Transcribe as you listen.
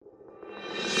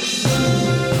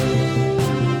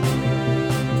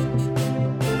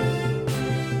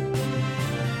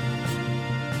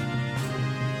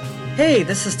Hey,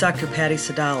 this is Dr. Patty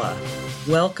Sadala.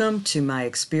 Welcome to my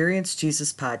Experience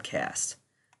Jesus podcast.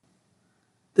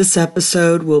 This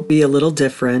episode will be a little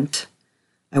different.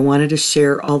 I wanted to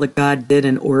share all that God did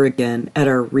in Oregon at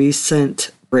our recent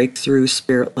Breakthrough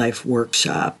Spirit Life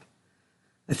workshop.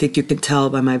 I think you can tell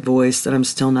by my voice that I'm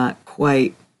still not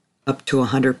quite up to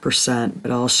 100%, but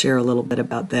I'll share a little bit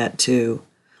about that too.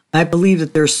 I believe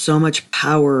that there's so much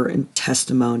power in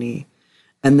testimony,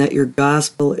 and that your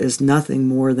gospel is nothing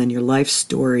more than your life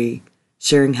story,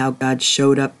 sharing how God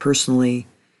showed up personally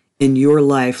in your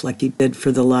life like he did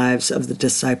for the lives of the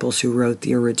disciples who wrote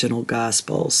the original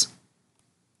gospels.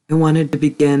 I wanted to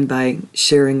begin by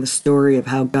sharing the story of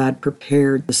how God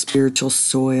prepared the spiritual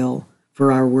soil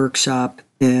for our workshop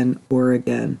in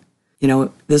Oregon. You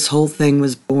know, this whole thing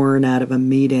was born out of a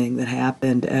meeting that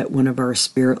happened at one of our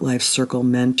Spirit Life Circle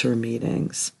mentor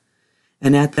meetings.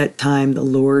 And at that time, the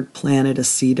Lord planted a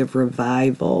seed of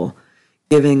revival,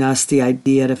 giving us the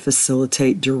idea to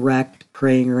facilitate direct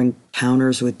prayer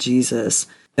encounters with Jesus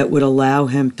that would allow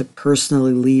him to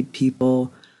personally lead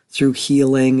people through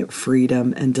healing,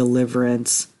 freedom, and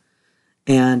deliverance,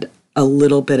 and a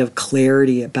little bit of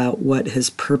clarity about what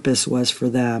his purpose was for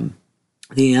them.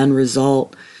 The end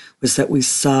result was that we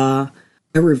saw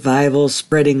a revival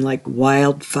spreading like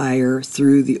wildfire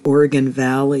through the Oregon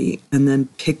Valley and then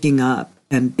picking up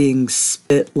and being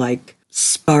spit like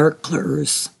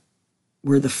sparklers,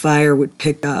 where the fire would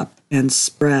pick up and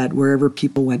spread wherever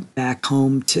people went back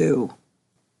home to.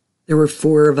 There were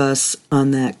 4 of us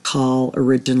on that call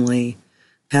originally.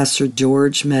 Pastor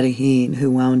George Medellin, who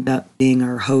wound up being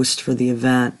our host for the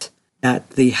event at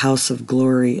the House of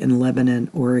Glory in Lebanon,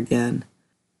 Oregon.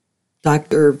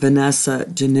 Dr. Vanessa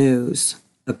Janus,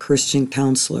 a Christian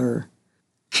counselor.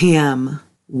 Pam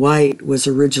White was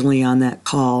originally on that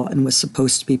call and was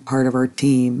supposed to be part of our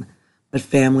team, but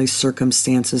family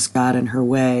circumstances got in her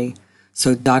way.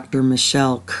 So Dr.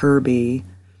 Michelle Kirby,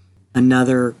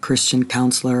 another Christian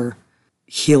counselor,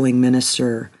 healing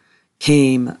minister,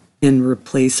 came in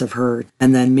replace of her,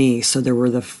 and then me. So there were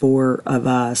the 4 of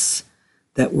us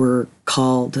that were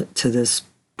called to this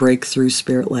Breakthrough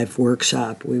Spirit Life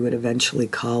workshop, we would eventually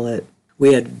call it.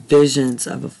 We had visions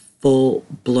of a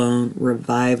full-blown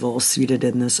revival seated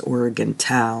in this Oregon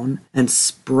town and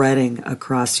spreading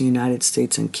across the United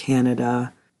States and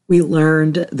Canada. We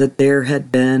learned that there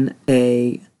had been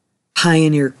a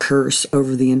pioneer curse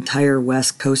over the entire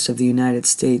west coast of the United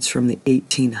States from the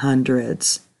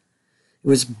 1800s. It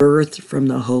was birthed from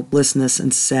the hopelessness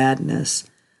and sadness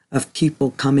of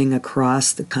people coming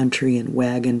across the country in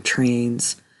wagon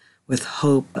trains with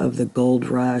hope of the gold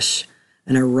rush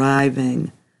and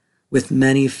arriving with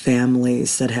many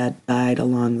families that had died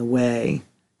along the way.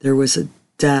 There was a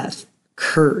death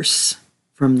curse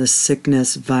from the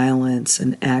sickness, violence,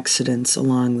 and accidents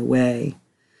along the way,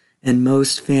 and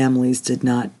most families did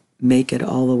not make it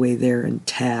all the way there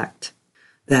intact.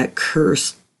 That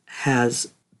curse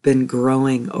has been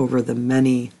growing over the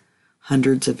many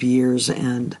hundreds of years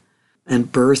and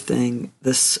birthing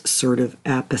this sort of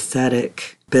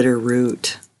apathetic, bitter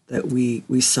root that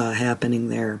we saw happening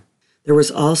there. There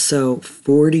was also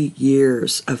 40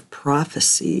 years of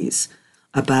prophecies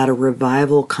about a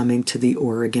revival coming to the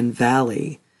Oregon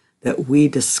Valley that we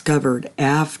discovered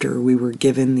after we were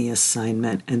given the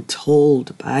assignment and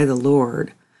told by the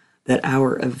Lord that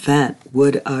our event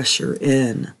would usher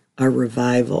in a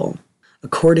revival.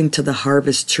 According to the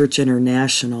Harvest Church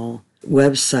International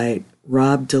website,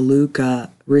 Rob DeLuca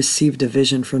received a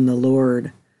vision from the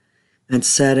Lord and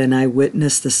said, "And I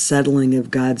witnessed the settling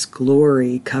of God's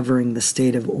glory covering the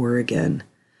state of Oregon.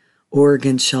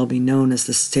 Oregon shall be known as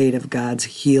the state of God's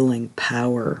healing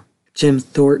power." Jim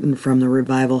Thornton from the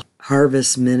Revival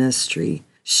Harvest Ministry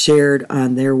shared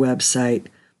on their website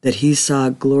that he saw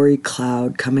a glory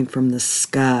cloud coming from the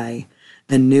sky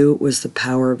and knew it was the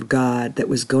power of God that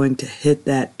was going to hit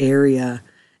that area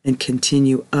and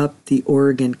continue up the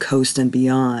Oregon coast and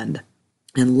beyond.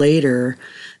 And later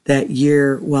that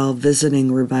year, while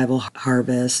visiting Revival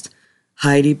Harvest,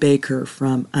 Heidi Baker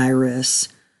from Iris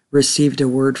received a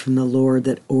word from the Lord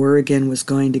that Oregon was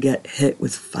going to get hit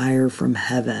with fire from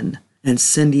heaven. And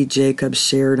Cindy Jacobs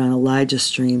shared on Elijah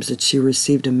Streams that she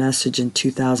received a message in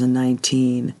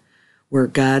 2019 where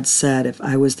God said, "If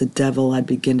I was the devil, I'd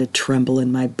begin to tremble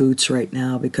in my boots right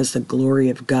now because the glory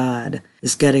of God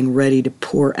is getting ready to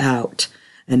pour out,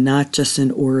 and not just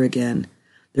in Oregon.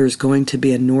 There's going to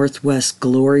be a Northwest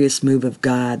glorious move of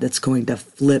God that's going to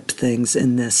flip things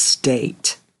in this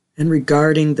state." And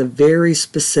regarding the very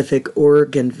specific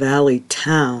Oregon Valley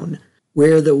town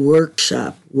where the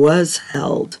workshop was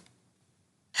held,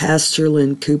 Pastor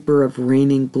Lynn Cooper of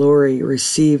Reigning Glory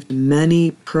received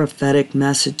many prophetic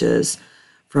messages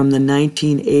from the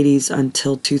 1980s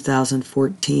until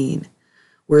 2014,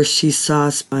 where she saw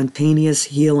spontaneous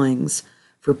healings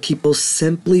for people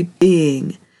simply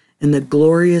being in the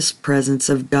glorious presence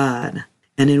of God.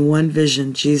 And in one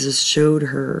vision, Jesus showed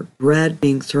her bread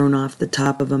being thrown off the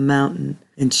top of a mountain,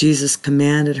 and Jesus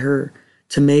commanded her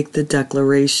to make the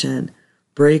declaration,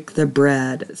 "Break the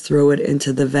bread, throw it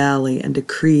into the valley, and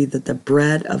decree that the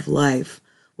bread of life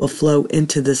will flow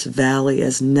into this valley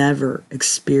as never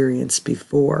experienced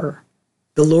before."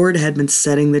 The Lord had been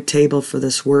setting the table for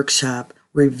this workshop,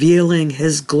 revealing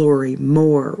His glory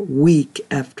more week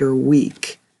after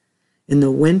week. In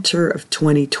the winter of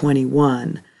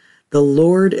 2021, the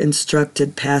Lord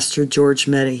instructed Pastor George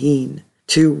Medellin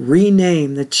to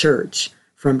rename the church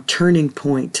from Turning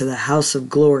Point to the House of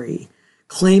Glory,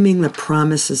 claiming the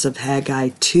promises of Haggai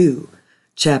 2,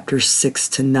 chapters 6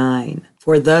 to 9.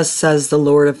 "For thus says the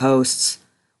Lord of hosts,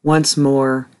 once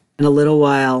more, in a little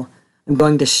while, I'm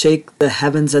going to shake the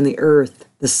heavens and the earth,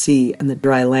 the sea and the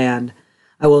dry land.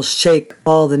 I will shake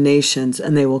all the nations,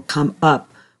 and they will come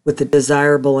up with the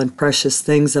desirable and precious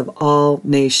things of all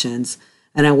nations,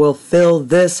 and I will fill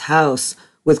this house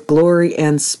with glory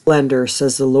and splendor,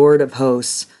 says the Lord of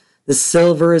hosts. The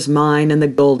silver is mine and the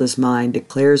gold is mine,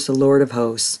 declares the Lord of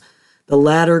hosts. The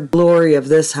latter glory of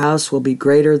this house will be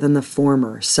greater than the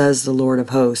former, says the Lord of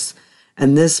hosts.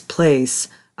 And this place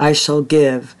I shall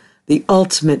give the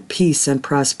ultimate peace and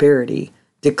prosperity,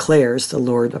 declares the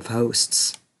Lord of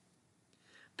hosts."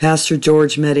 Pastor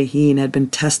George Medellin had been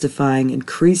testifying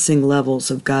increasing levels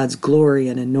of God's glory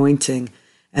and anointing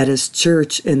at his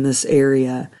church in this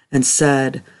area and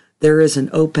said, "There is an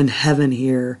open heaven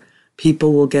here.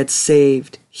 People will get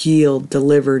saved, healed,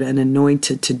 delivered, and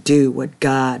anointed to do what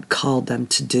God called them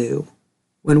to do."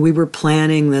 When we were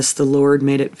planning this, the Lord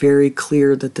made it very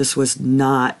clear that this was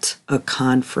not a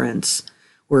conference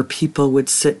where people would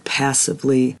sit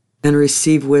passively and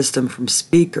receive wisdom from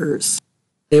speakers.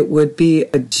 It would be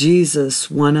a Jesus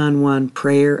one-on-one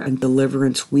prayer and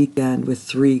deliverance weekend with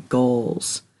 3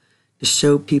 goals: to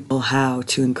show people how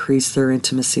to increase their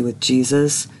intimacy with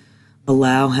Jesus,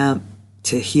 allow Him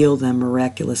to heal them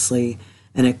miraculously,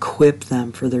 and equip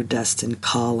them for their destined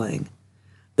calling.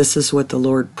 This is what the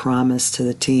Lord promised to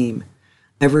the team.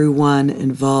 Everyone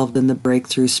involved in the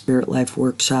Breakthrough Spirit Life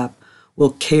Workshop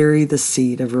will carry the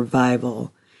seed of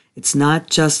revival. It's not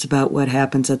just about what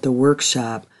happens at the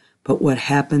workshop, but what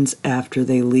happens after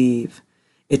they leave.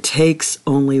 It takes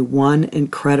only one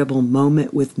incredible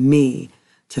moment with me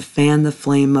to fan the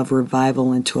flame of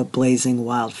revival into a blazing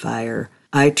wildfire.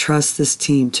 I trust this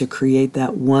team to create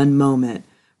that one moment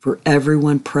for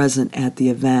everyone present at the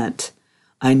event.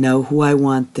 I know who I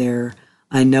want there.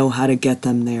 I know how to get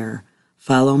them there.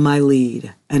 Follow my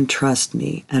lead and trust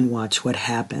me and watch what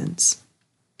happens.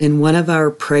 In one of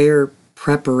our prayer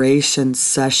preparation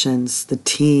sessions, the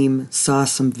team saw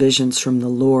some visions from the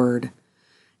Lord,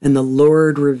 and the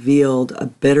Lord revealed a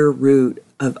bitter root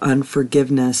of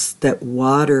unforgiveness that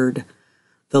watered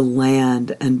the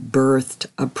land and birthed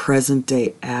a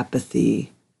present-day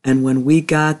apathy. And when we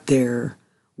got there,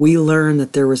 we learned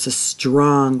that there was a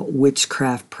strong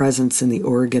witchcraft presence in the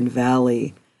Oregon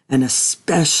Valley, and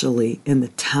especially in the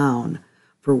town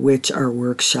for which our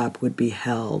workshop would be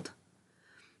held.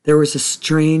 There was a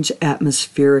strange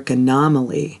atmospheric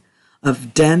anomaly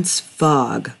of dense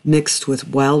fog mixed with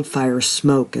wildfire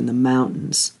smoke in the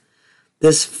mountains.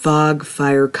 This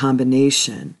fog-fire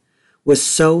combination was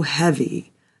so heavy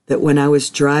that when I was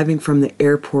driving from the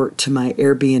airport to my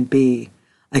Airbnb,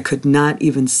 I could not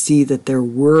even see that there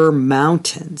were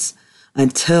mountains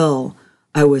until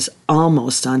I was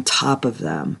almost on top of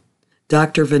them.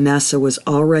 Dr. Vanessa was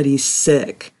already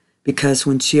sick because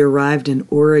when she arrived in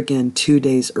Oregon 2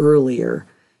 days earlier,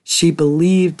 she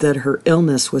believed that her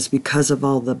illness was because of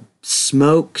all the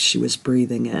smoke she was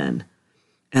breathing in.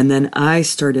 And then I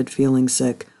started feeling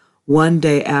sick 1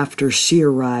 day after she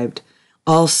arrived,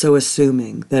 also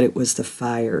assuming that it was the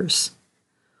fires.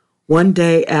 1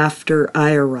 day after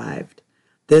I arrived,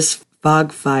 this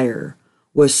fog fire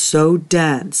was so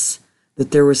dense that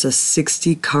there was a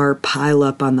 60-car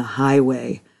pileup on the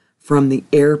highway from the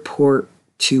airport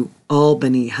to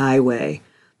Albany Highway,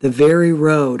 the very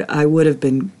road I would have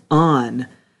been on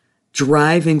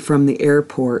driving from the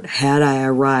airport had I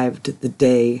arrived the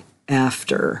day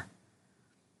after.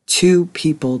 2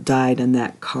 people died in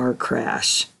that car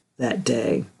crash that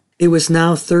day. It was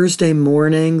now Thursday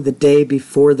morning, the day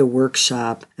before the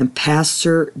workshop, and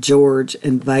Pastor George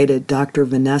invited Dr.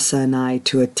 Vanessa and I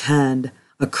to attend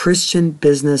a Christian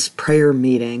business prayer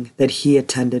meeting that he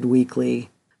attended weekly.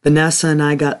 Vanessa and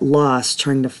I got lost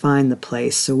trying to find the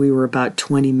place, so we were about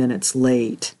 20 minutes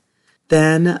late.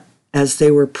 Then, as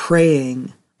they were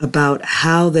praying about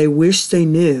how they wished they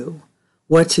knew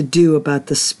what to do about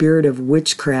the spirit of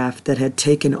witchcraft that had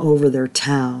taken over their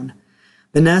town,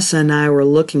 Vanessa and I were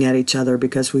looking at each other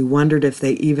because we wondered if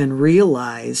they even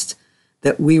realized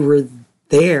that we were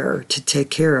there to take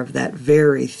care of that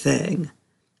very thing.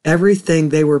 Everything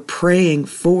they were praying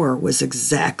for was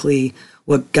exactly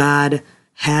what God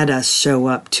had us show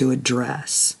up to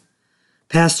address.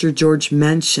 Pastor George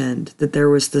mentioned that there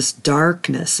was this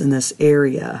darkness in this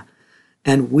area,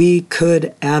 and we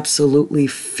could absolutely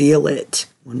feel it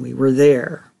when we were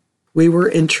there. We were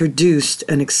introduced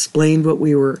and explained what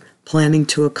we were planning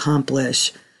to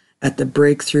accomplish at the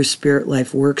Breakthrough Spirit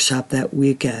Life workshop that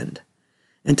weekend.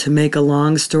 And to make a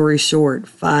long story short,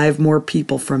 5 more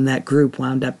people from that group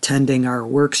wound up attending our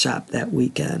workshop that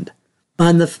weekend.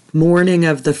 On the morning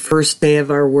of the first day of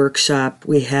our workshop,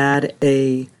 we had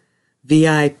a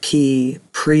VIP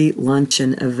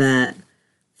pre-luncheon event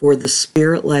for the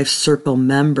Spirit Life Circle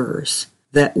members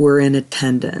that were in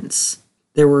attendance.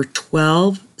 There were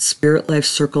 12 Spirit Life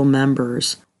Circle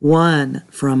members, 1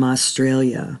 from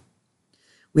Australia.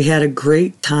 We had a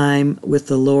great time with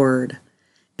the Lord,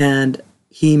 and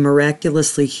He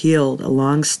miraculously healed a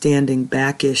long-standing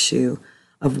back issue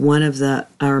of one of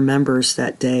our members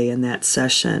that day in that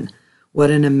session.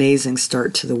 What an amazing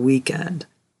start to the weekend.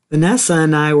 Vanessa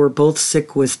and I were both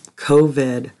sick with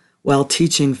COVID while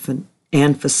teaching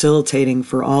and facilitating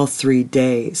for all 3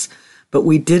 days, but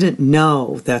we didn't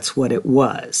know that's what it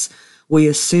was. We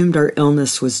assumed our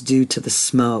illness was due to the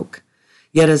smoke.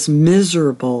 Yet as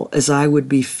miserable as I would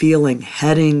be feeling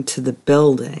heading to the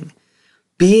building,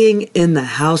 being in the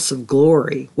house of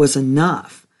glory was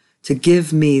enough to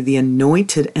give me the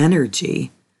anointed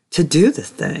energy to do the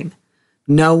thing.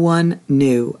 No one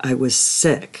knew I was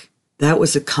sick. That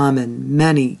was a comment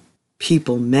many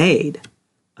people made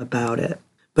about it.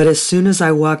 But as soon as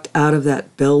I walked out of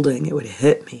that building, it would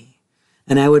hit me.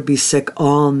 And I would be sick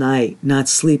all night, not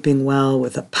sleeping well,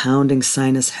 with a pounding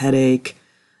sinus headache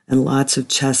and lots of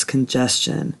chest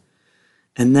congestion.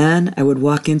 And then I would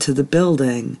walk into the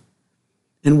building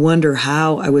and wonder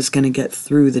how I was going to get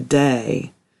through the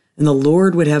day. And the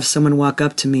Lord would have someone walk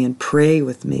up to me and pray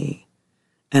with me,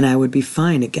 and I would be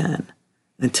fine again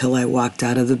until I walked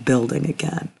out of the building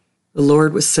again. The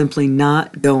Lord was simply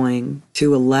not going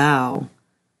to allow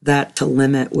that to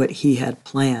limit what He had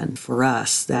planned for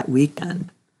us that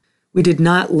weekend. We did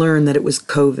not learn that it was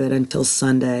COVID until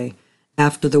Sunday,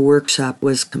 after the workshop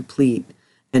was complete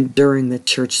and during the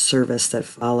church service that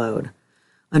followed.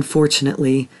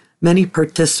 Unfortunately, many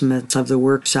participants of the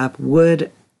workshop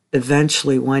would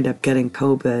eventually wind up getting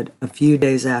COVID a few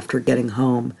days after getting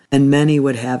home, and many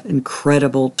would have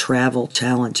incredible travel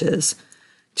challenges.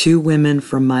 2 women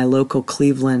from my local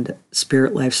Cleveland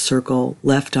Spirit Life Circle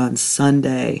left on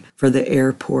Sunday for the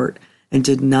airport and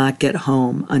did not get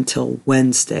home until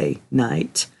Wednesday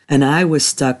night. And I was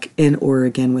stuck in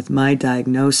Oregon with my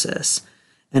diagnosis.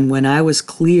 And when I was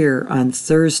clear on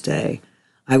Thursday,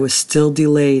 I was still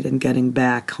delayed in getting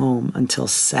back home until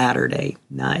Saturday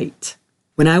night.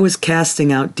 When I was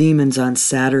casting out demons on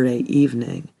Saturday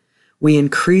evening, we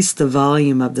increased the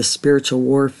volume of the spiritual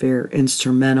warfare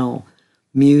instrumental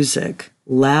music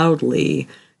loudly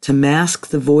to mask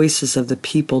the voices of the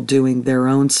people doing their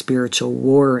own spiritual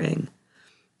warring.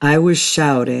 I was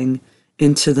shouting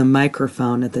into the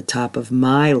microphone at the top of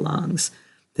my lungs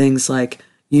things like,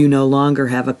 "You no longer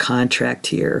have a contract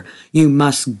here. You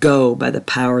must go by the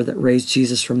power that raised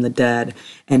Jesus from the dead,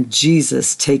 and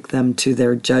Jesus take them to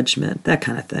their judgment," that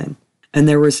kind of thing. And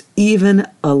there was even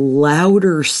a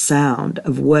louder sound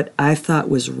of what I thought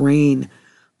was rain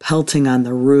pelting on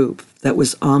the roof that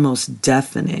was almost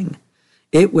deafening.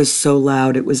 It was so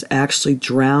loud it was actually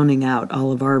drowning out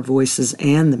all of our voices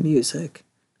and the music.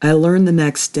 I learned the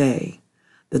next day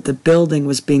that the building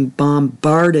was being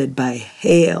bombarded by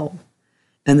hail,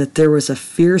 and that there was a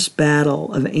fierce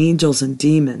battle of angels and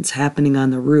demons happening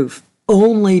on the roof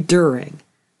only during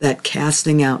that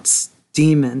casting out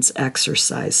demons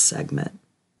exercise segment.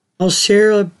 I'll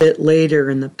share a bit later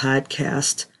in the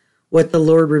podcast what the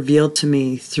Lord revealed to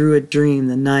me through a dream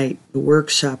the night the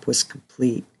workshop was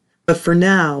complete. But for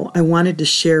now, I wanted to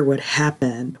share what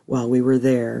happened while we were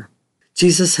there.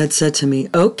 Jesus had said to me,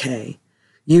 "Okay,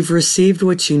 you've received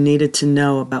what you needed to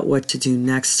know about what to do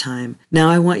next time. Now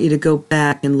I want you to go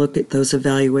back and look at those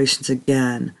evaluations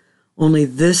again. Only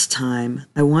this time,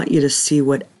 I want you to see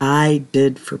what I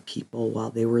did for people while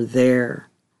they were there."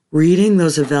 Reading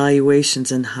those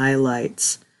evaluations and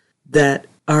highlights that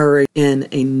are in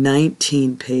a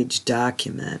 19-page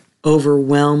document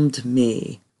overwhelmed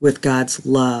me with God's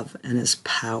love and His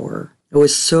power. I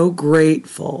was so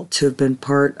grateful to have been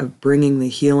part of bringing the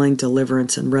healing,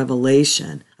 deliverance, and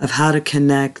revelation of how to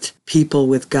connect people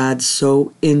with God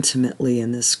so intimately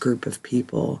in this group of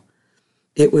people.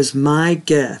 It was my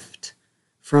gift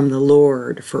from the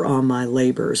Lord for all my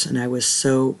labors, and I was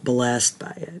so blessed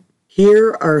by it.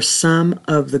 Here are some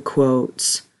of the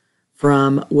quotes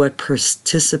from what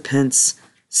participants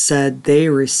said they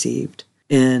received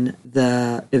in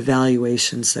the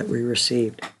evaluations that we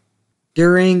received.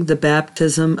 During the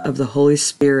baptism of the Holy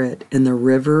Spirit in the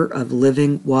river of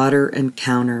living water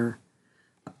encounter,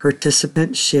 a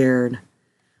participant shared,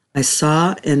 "I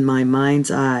saw in my mind's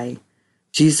eye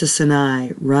Jesus and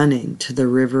I running to the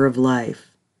river of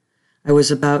life. I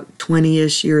was about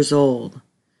 20-ish years old,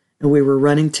 and we were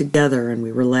running together and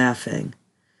we were laughing.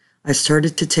 I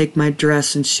started to take my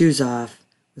dress and shoes off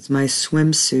with my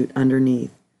swimsuit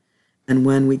underneath, and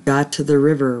when we got to the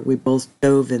river, we both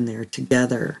dove in there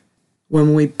together.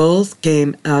 When we both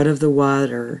came out of the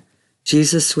water,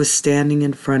 Jesus was standing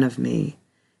in front of me.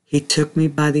 He took me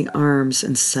by the arms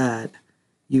and said,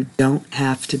 'You don't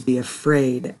have to be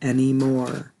afraid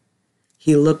anymore.'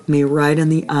 He looked me right in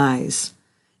the eyes,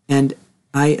 and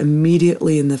I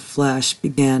immediately in the flesh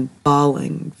began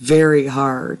bawling very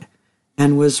hard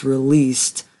and was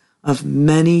released of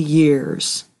many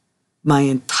years, my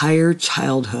entire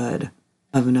childhood,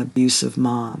 of an abusive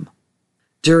mom."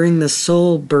 During the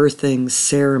soul birthing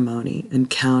ceremony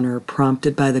encounter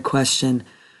prompted by the question,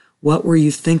 "What were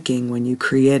you thinking when you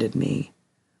created me?"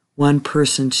 one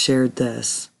person shared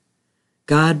this: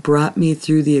 "God brought me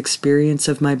through the experience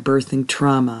of my birthing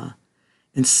trauma.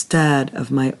 Instead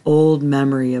of my old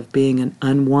memory of being an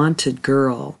unwanted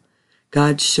girl,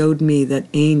 God showed me that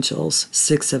angels,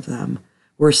 6 of them,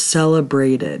 were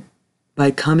celebrated by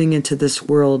coming into this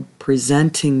world,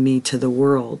 presenting me to the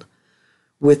world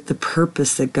with the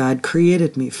purpose that God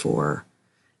created me for.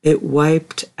 It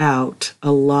wiped out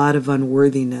a lot of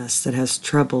unworthiness that has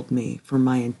troubled me for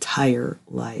my entire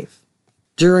life."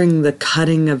 During the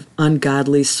cutting of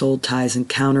ungodly soul ties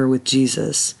encounter with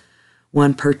Jesus,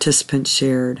 one participant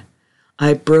shared,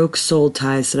 "I broke soul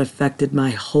ties that affected my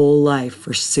whole life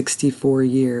for 64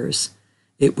 years.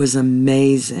 It was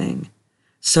amazing,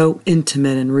 so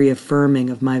intimate and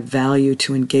reaffirming of my value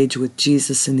to engage with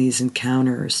Jesus in these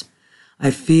encounters.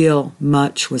 I feel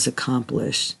much was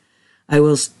accomplished. I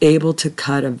was able to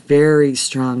cut a very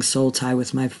strong soul tie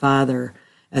with my Father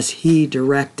as He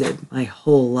directed my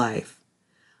whole life.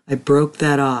 I broke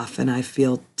that off and I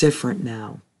feel different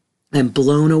now. I'm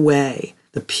blown away.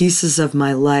 The pieces of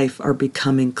my life are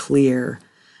becoming clear,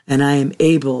 and I am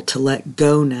able to let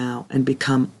go now and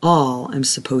become all I'm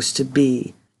supposed to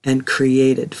be and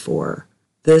created for.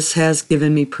 This has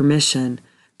given me permission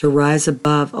to rise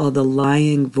above all the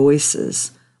lying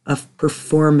voices of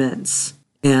performance.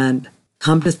 And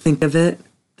come to think of it,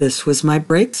 this was my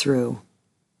breakthrough."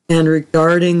 And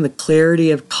regarding the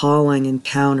clarity of calling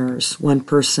encounters, one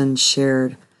person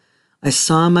shared, "I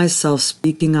saw myself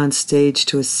speaking on stage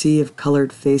to a sea of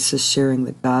colored faces sharing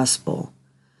the gospel.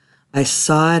 I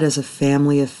saw it as a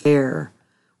family affair,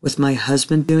 with my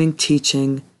husband doing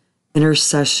teaching,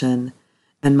 intercession,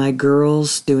 and my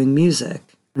girls doing music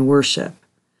and worship.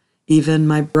 Even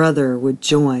my brother would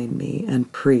join me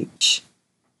and preach."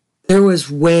 There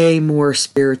was way more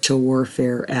spiritual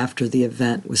warfare after the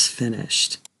event was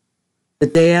finished. The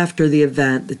day after the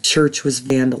event, the church was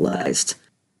vandalized.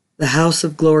 The House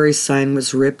of Glory sign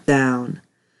was ripped down,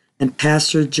 and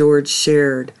Pastor George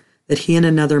shared that he and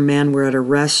another man were at a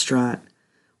restaurant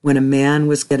when a man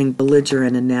was getting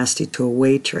belligerent and nasty to a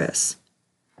waitress.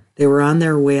 They were on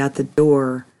their way out the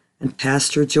door, and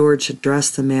Pastor George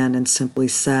addressed the man and simply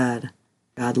said,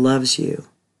 "God loves you."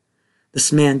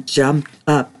 This man jumped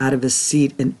up out of his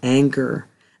seat in anger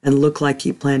and looked like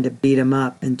he planned to beat him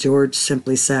up, and George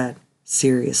simply said,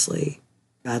 "Seriously,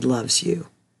 God loves you,"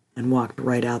 and walked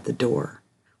right out the door.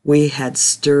 We had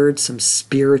stirred some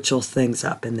spiritual things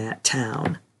up in that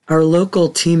town. Our local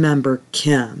team member,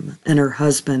 Kim, and her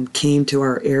husband came to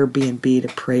our Airbnb to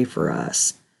pray for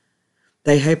us.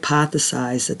 They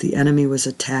hypothesized that the enemy was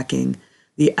attacking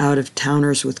the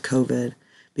out-of-towners with COVID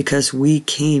because we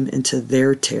came into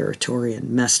their territory and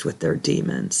messed with their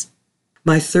demons.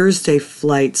 My Thursday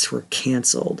flights were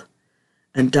canceled,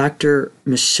 and Dr.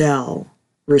 Michelle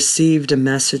received a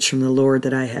message from the Lord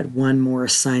that I had one more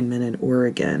assignment in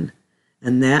Oregon,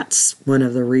 and that's one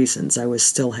of the reasons I was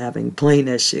still having plane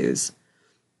issues.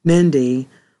 Mindy,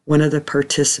 one of the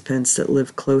participants that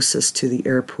lived closest to the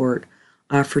airport,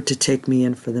 offered to take me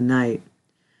in for the night.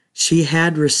 She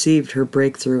had received her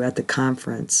breakthrough at the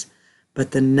conference,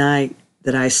 but the night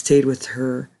that I stayed with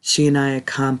her, she and I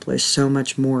accomplished so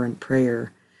much more in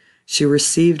prayer. She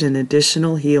received an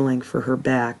additional healing for her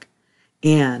back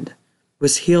and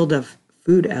was healed of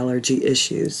food allergy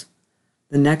issues.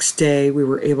 The next day, we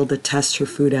were able to test her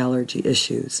food allergy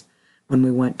issues when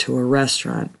we went to a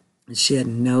restaurant, and she had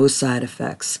no side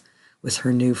effects with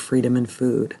her new Freedom in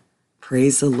Food.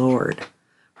 Praise the Lord.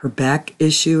 Her back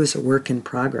issue is a work in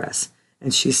progress,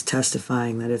 and she's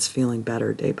testifying that it's feeling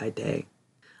better day by day.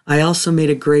 I also made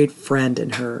a great friend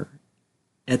in her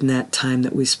in that time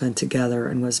that we spent together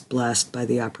and was blessed by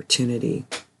the opportunity.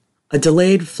 A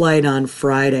delayed flight on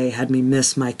Friday had me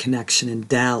miss my connection in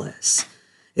Dallas.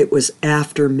 It was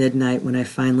after midnight when I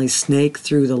finally snaked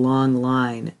through the long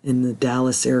line in the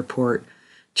Dallas airport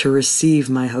to receive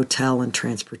my hotel and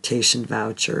transportation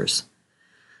vouchers.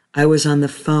 I was on the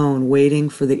phone waiting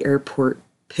for the airport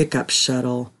pickup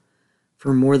shuttle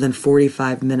for more than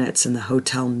 45 minutes, and the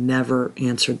hotel never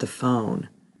answered the phone.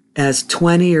 As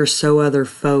 20 or so other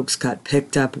folks got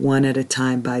picked up one at a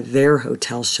time by their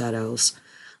hotel shuttles,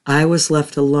 I was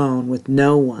left alone with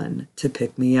no one to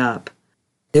pick me up.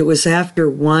 It was after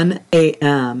 1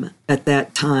 a.m. at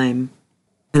that time,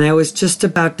 and I was just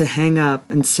about to hang up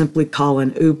and simply call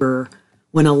an Uber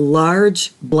when a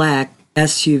large black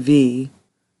SUV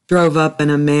drove up and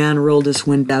a man rolled his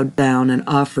window down and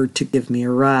offered to give me a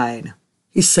ride.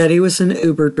 He said he was an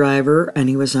Uber driver and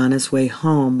he was on his way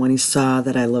home when he saw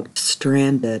that I looked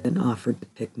stranded and offered to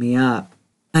pick me up.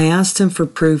 I asked him for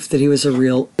proof that he was a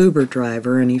real Uber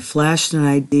driver, and he flashed an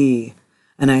ID,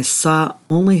 and I saw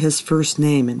only his first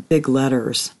name in big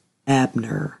letters,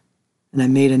 Abner, and I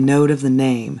made a note of the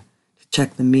name to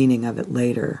check the meaning of it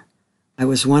later. I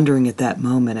was wondering at that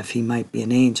moment if he might be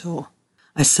an angel.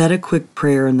 I said a quick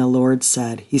prayer, and the Lord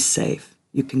said, "He's safe.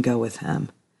 You can go with him."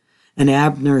 And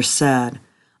Abner said,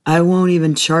 "I won't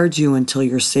even charge you until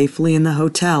you're safely in the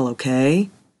hotel, okay?"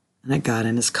 And I got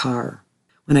in his car.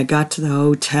 When I got to the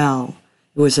hotel,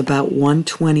 it was about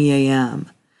 1:20 a.m.,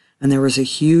 and there was a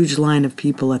huge line of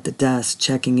people at the desk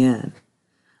checking in.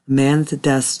 A man at the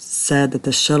desk said that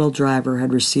the shuttle driver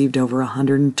had received over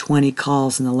 120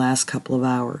 calls in the last couple of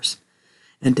hours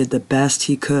and did the best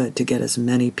he could to get as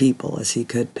many people as he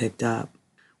could picked up.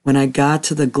 When I got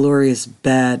to the glorious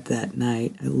bed that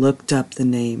night, I looked up the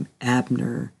name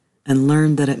Abner and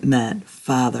learned that it meant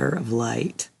Father of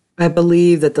Light. I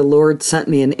believe that the Lord sent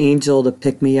me an angel to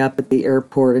pick me up at the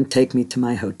airport and take me to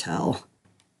my hotel.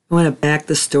 I want to back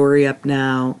the story up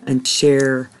now and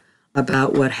share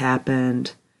about what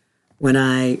happened when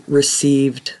I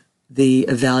received the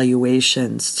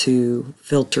evaluations to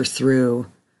filter through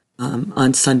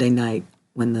on Sunday night,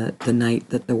 when the night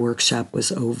that the workshop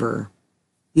was over.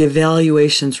 The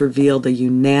evaluations revealed a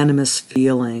unanimous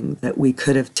feeling that we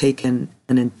could have taken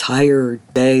an entire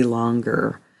day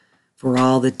longer for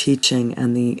all the teaching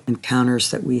and the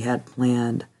encounters that we had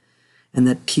planned, and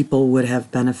that people would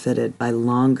have benefited by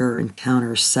longer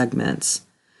encounter segments.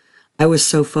 I was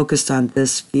so focused on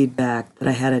this feedback that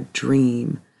I had a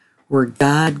dream where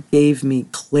God gave me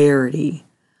clarity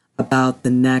about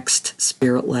the next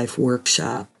Spirit Life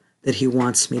workshop that he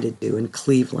wants me to do in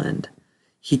Cleveland.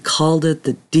 He called it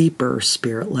the Deeper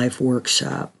Spirit Life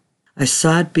Workshop. I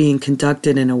saw it being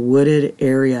conducted in a wooded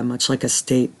area, much like a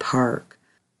state park,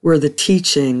 where the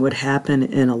teaching would happen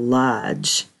in a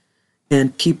lodge,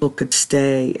 and people could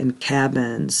stay in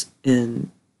cabins, in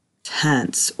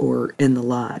tents, or in the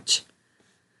lodge.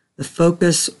 The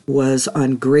focus was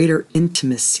on greater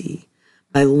intimacy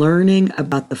by learning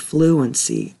about the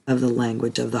fluency of the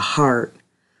language of the heart.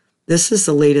 This is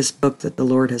the latest book that the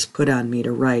Lord has put on me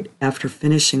to write after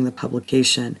finishing the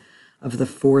publication of the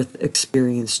 4th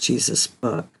Experience Jesus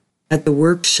book. At the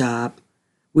workshop,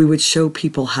 we would show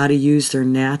people how to use their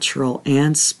natural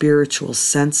and spiritual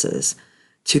senses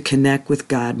to connect with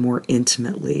God more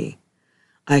intimately.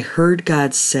 I heard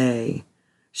God say,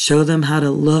 "Show them how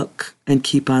to look and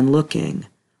keep on looking,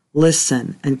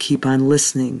 listen and keep on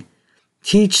listening,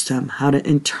 teach them how to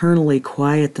internally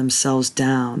quiet themselves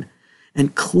down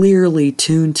and clearly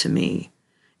tune to me,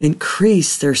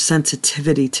 increase their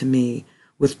sensitivity to me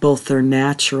with both their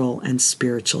natural and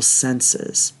spiritual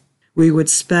senses." We would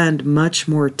spend much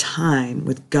more time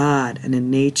with God and in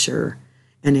nature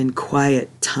and in quiet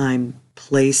time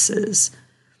places,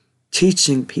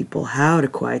 teaching people how to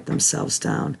quiet themselves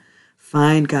down,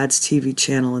 find God's TV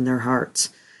channel in their hearts,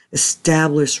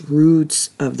 establish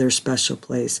roots of their special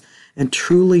place, and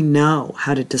truly know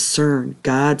how to discern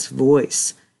God's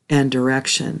voice and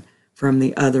direction from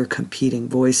the other competing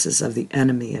voices of the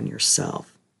enemy and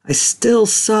yourself. I still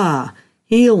saw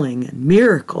healing and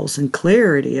miracles and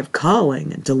clarity of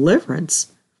calling and deliverance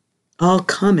all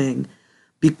coming,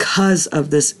 because of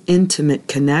this intimate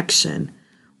connection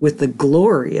with the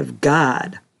glory of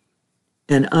God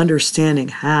and understanding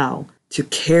how to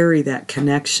carry that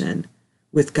connection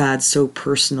with God so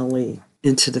personally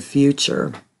into the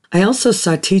future. I also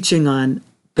saw teaching on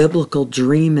biblical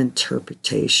dream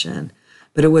interpretation,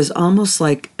 but it was almost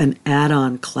like an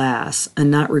add-on class and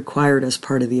not required as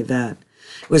part of the event.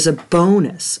 It was a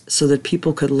bonus so that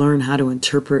people could learn how to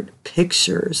interpret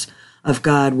pictures of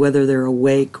God, whether they're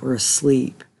awake or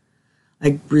asleep.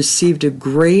 I received a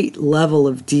great level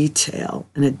of detail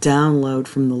and a download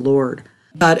from the Lord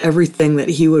about everything that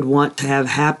He would want to have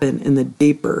happen in the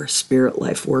deeper Spirit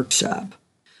Life workshop.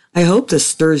 I hope this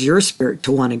stirs your spirit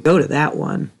to want to go to that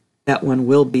one. That one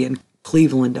will be in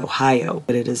Cleveland, Ohio,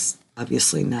 but it is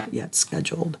obviously not yet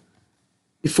scheduled.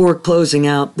 Before closing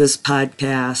out this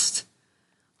podcast,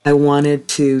 I wanted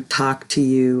to talk to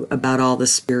you about all the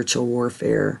spiritual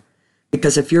warfare.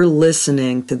 Because if you're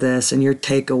listening to this and your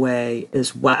takeaway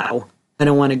is, wow, I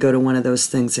don't want to go to one of those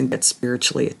things and get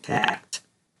spiritually attacked,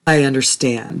 I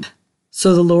understand.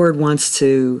 So the Lord wants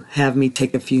to have me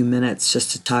take a few minutes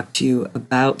just to talk to you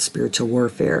about spiritual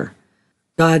warfare.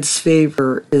 God's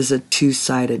favor is a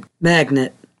two-sided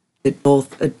magnet. It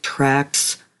both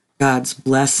attracts God's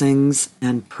blessings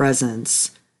and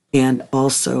presence and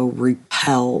also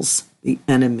repels the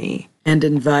enemy and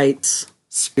invites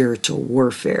spiritual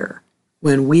warfare.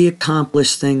 When we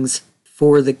accomplish things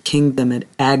for the kingdom, it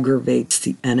aggravates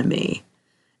the enemy,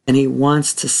 and he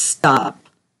wants to stop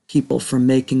people from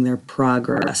making their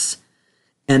progress.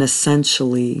 And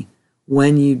essentially,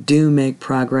 when you do make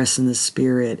progress in the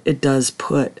Spirit, it does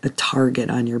put a target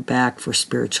on your back for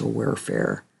spiritual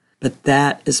warfare. But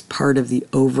that is part of the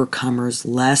overcomer's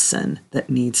lesson that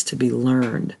needs to be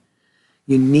learned.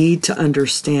 You need to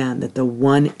understand that the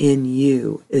one in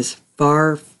you is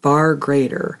far, far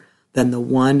greater than the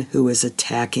one who is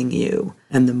attacking you.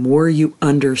 And the more you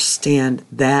understand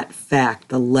that fact,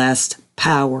 the less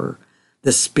power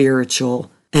the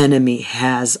spiritual enemy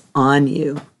has on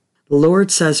you. The Lord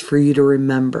says for you to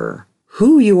remember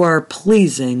who you are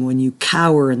pleasing when you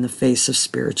cower in the face of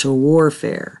spiritual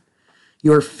warfare.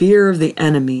 Your fear of the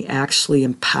enemy actually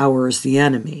empowers the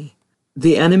enemy.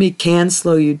 The enemy can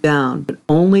slow you down, but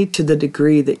only to the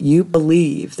degree that you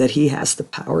believe that he has the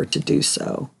power to do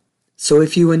so. So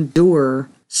if you endure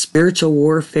spiritual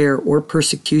warfare or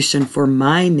persecution for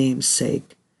my name's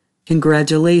sake,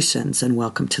 congratulations and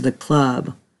welcome to the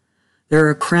club. There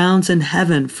are crowns in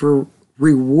heaven for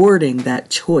rewarding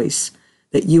that choice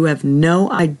that you have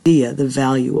no idea the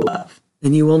value of,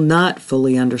 and you will not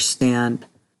fully understand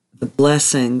the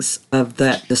blessings of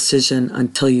that decision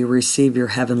until you receive your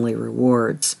heavenly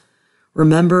rewards.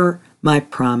 Remember my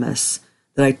promise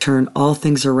that I turn all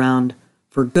things around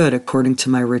for good according to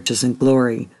my riches and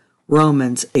glory.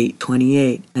 Romans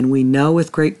 8:28. And we know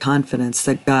with great confidence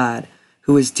that God,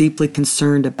 who is deeply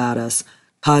concerned about us,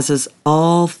 causes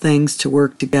all things to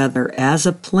work together as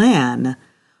a plan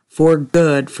for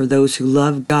good for those who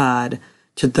love God,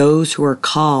 to those who are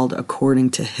called according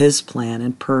to His plan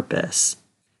and purpose.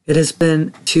 It has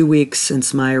been 2 weeks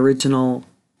since my original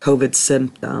COVID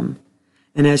symptom,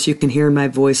 and as you can hear in my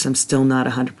voice, I'm still not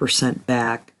 100%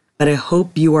 back. But I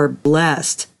hope you are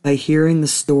blessed by hearing the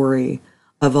story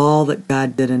of all that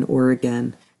God did in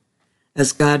Oregon.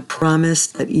 As God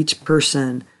promised that each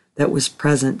person that was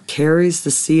present carries the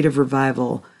seed of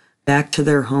revival back to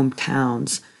their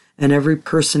hometowns, and every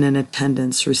person in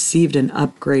attendance received an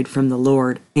upgrade from the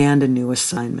Lord and a new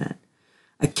assignment.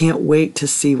 I can't wait to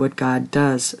see what God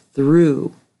does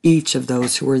through each of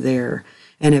those who were there.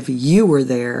 And if you were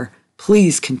there,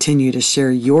 please continue to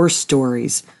share your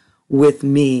stories with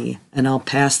me, and I'll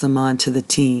pass them on to the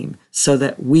team so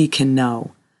that we can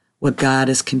know what God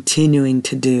is continuing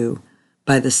to do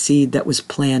by the seed that was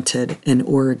planted in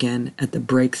Oregon at the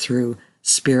Breakthrough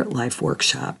Spirit Life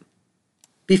Workshop.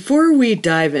 Before we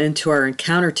dive into our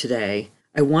encounter today,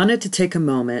 I wanted to take a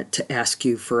moment to ask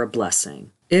you for a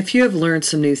blessing. If you have learned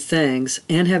some new things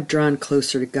and have drawn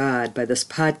closer to God by this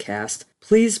podcast,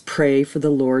 please pray for the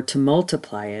Lord to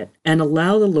multiply it and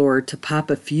allow the Lord to pop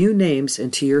a few names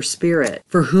into your spirit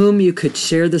for whom you could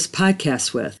share this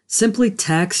podcast with. Simply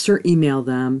text or email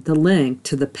them the link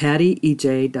to the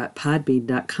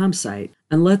pattyej.podbean.com site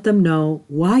and let them know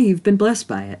why you've been blessed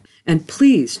by it. And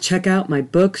please check out my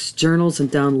books, journals, and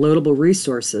downloadable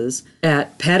resources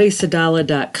at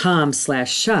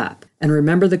pattysadala.com/shop. And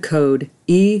remember the code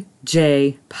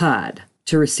EJPOD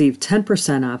to receive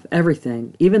 10% off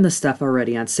everything, even the stuff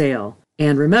already on sale.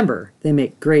 And remember, they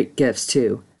make great gifts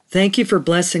too. Thank you for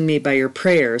blessing me by your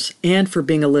prayers and for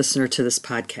being a listener to this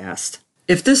podcast.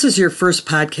 If this is your first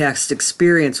podcast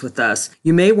experience with us,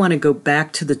 you may want to go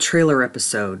back to the trailer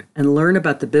episode and learn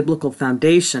about the biblical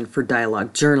foundation for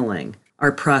dialogue journaling,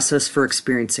 our process for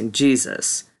experiencing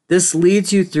Jesus. This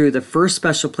leads you through the first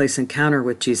special place encounter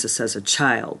with Jesus as a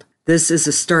child. This is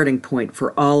a starting point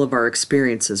for all of our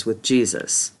experiences with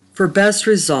Jesus. For best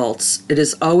results, it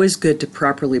is always good to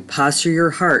properly posture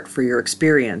your heart for your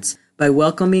experience by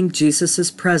welcoming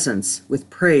Jesus' presence with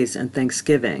praise and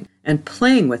thanksgiving, and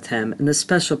playing with him in the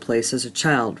special place as a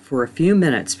child for a few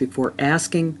minutes before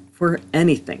asking for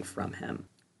anything from him.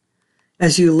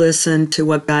 As you listen to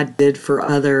what God did for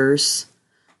others,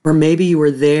 or maybe you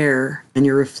were there and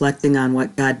you're reflecting on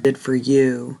what God did for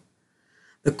you,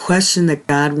 the question that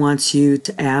God wants you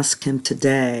to ask him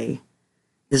today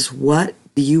is, what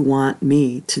do you want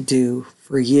me to do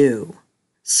for you?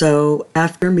 So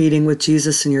after meeting with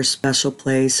Jesus in your special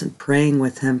place and praying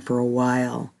with him for a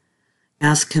while,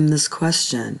 ask him this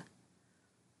question: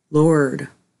 Lord,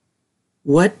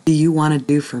 what do you want to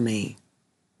do for me?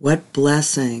 What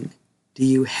blessing do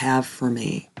you have for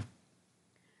me?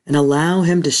 And allow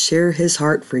him to share his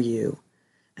heart for you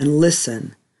and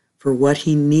listen for what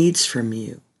he needs from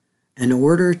you in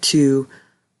order to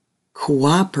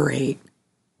cooperate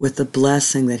with the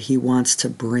blessing that he wants to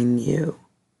bring you.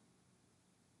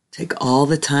 Take all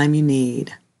the time you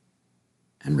need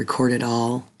and record it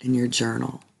all in your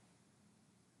journal.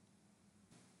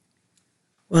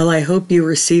 Well, I hope you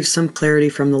receive some clarity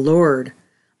from the Lord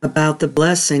about the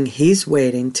blessing he's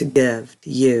waiting to give to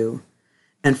you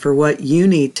and for what you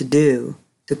need to do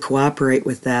to cooperate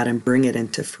with that and bring it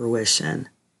into fruition.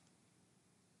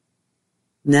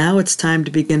 Now it's time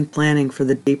to begin planning for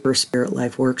the Deeper Spirit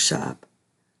Life Workshop.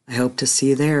 I hope to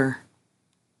see you there.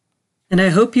 And I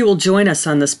hope you will join us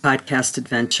on this podcast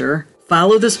adventure.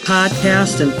 Follow this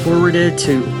podcast and forward it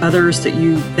to others that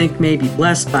you think may be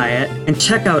blessed by it. And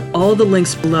check out all the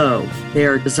links below. They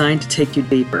are designed to take you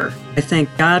deeper. I thank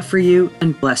God for you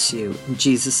and bless you in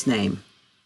Jesus' name.